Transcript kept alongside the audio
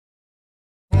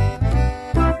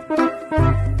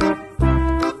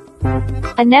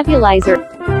A nebulizer.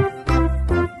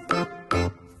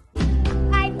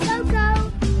 Hi,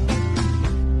 Coco.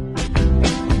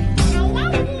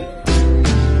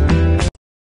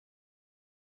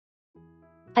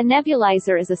 A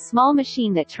nebulizer is a small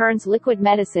machine that turns liquid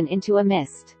medicine into a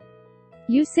mist.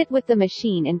 You sit with the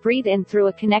machine and breathe in through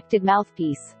a connected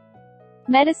mouthpiece.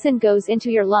 Medicine goes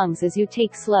into your lungs as you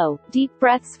take slow, deep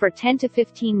breaths for 10 to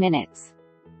 15 minutes.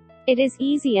 It is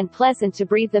easy and pleasant to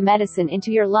breathe the medicine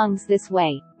into your lungs this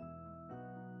way.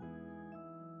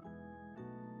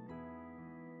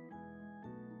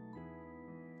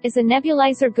 Is a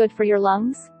nebulizer good for your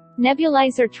lungs?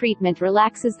 Nebulizer treatment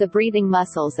relaxes the breathing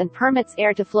muscles and permits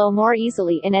air to flow more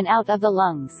easily in and out of the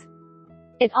lungs.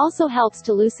 It also helps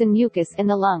to loosen mucus in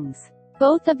the lungs.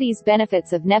 Both of these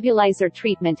benefits of nebulizer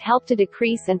treatment help to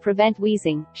decrease and prevent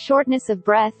wheezing, shortness of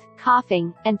breath,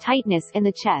 coughing, and tightness in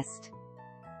the chest.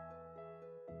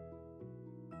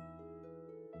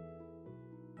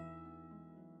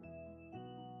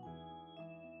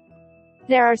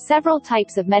 There are several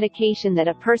types of medication that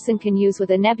a person can use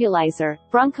with a nebulizer.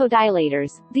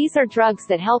 Bronchodilators. These are drugs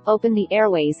that help open the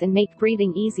airways and make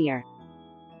breathing easier.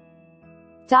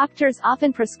 Doctors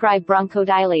often prescribe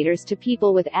bronchodilators to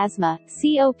people with asthma,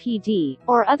 COPD,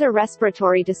 or other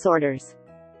respiratory disorders.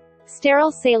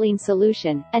 Sterile saline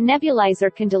solution. A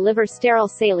nebulizer can deliver sterile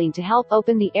saline to help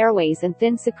open the airways and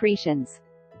thin secretions.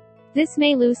 This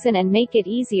may loosen and make it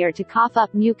easier to cough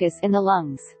up mucus in the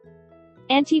lungs.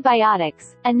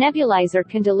 Antibiotics. A nebulizer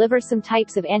can deliver some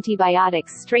types of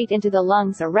antibiotics straight into the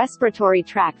lungs or respiratory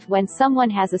tract when someone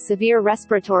has a severe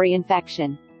respiratory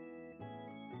infection.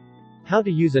 How to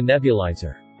use a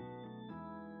nebulizer.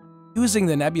 Using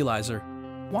the nebulizer,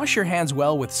 wash your hands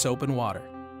well with soap and water.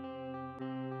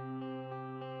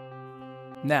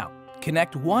 Now,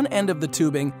 connect one end of the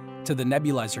tubing to the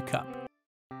nebulizer cup.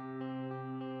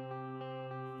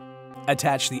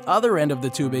 Attach the other end of the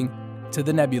tubing to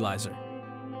the nebulizer.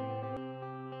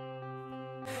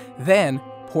 Then,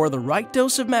 pour the right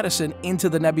dose of medicine into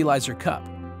the nebulizer cup.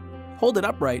 Hold it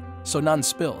upright so none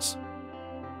spills.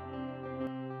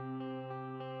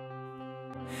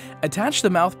 Attach the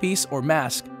mouthpiece or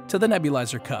mask to the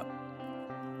nebulizer cup.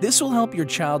 This will help your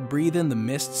child breathe in the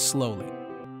mist slowly.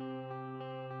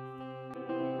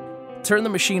 Turn the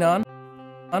machine on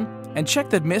and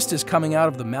check that mist is coming out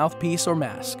of the mouthpiece or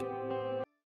mask.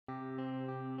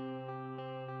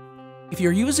 If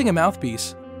you're using a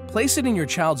mouthpiece, place it in your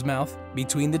child's mouth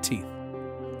between the teeth.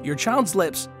 Your child's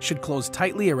lips should close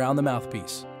tightly around the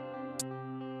mouthpiece.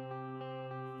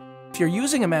 If you're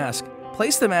using a mask,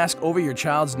 place the mask over your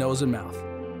child's nose and mouth.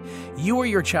 You or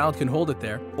your child can hold it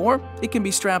there, or it can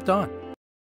be strapped on.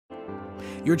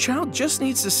 Your child just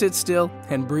needs to sit still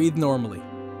and breathe normally.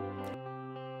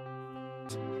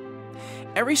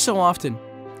 Every so often,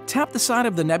 tap the side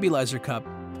of the nebulizer cup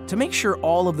to make sure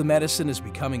all of the medicine is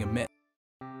becoming a mist.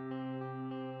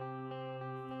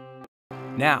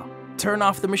 Now, turn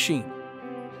off the machine.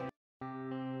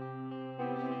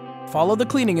 Follow the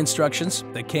cleaning instructions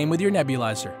that came with your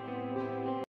nebulizer.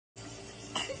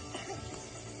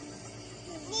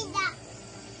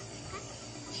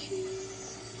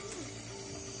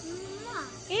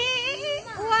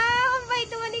 Wow! Bait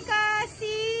naman ni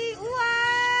Yassy!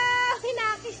 Wow!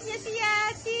 Hinakis niya si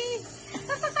Yassy!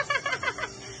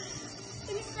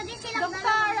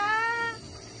 Doktora!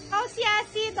 How's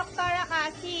Yassy? Doktora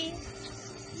Yassy?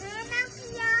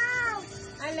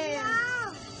 Alin?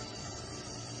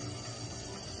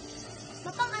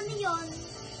 Papang ano yun?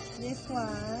 This one.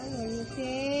 What do you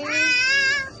say?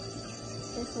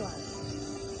 This one.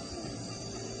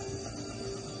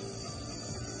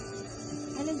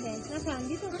 Ano guys? Nasaan?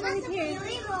 Dito. Right here.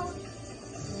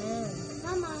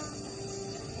 Mama.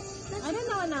 I don't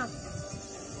know, anak.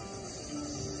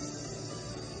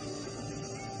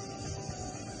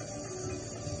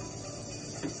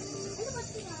 Ano ba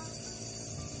siya?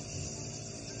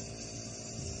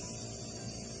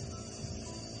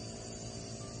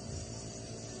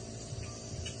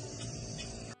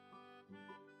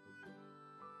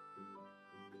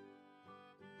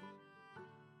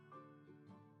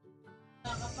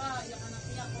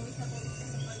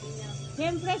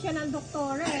 Siyempre, siya ng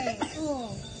doktora eh. Oo.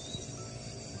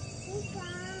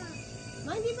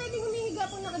 Ma, hindi pwedeng humihiga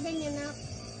kung nakaganyan na.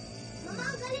 Mama,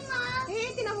 ang galing ah!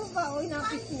 Eh, tinamo pa. O,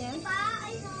 inapis niya. Pa,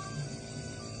 ay no.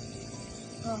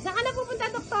 Oh, saan ka na pupunta,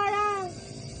 doktora?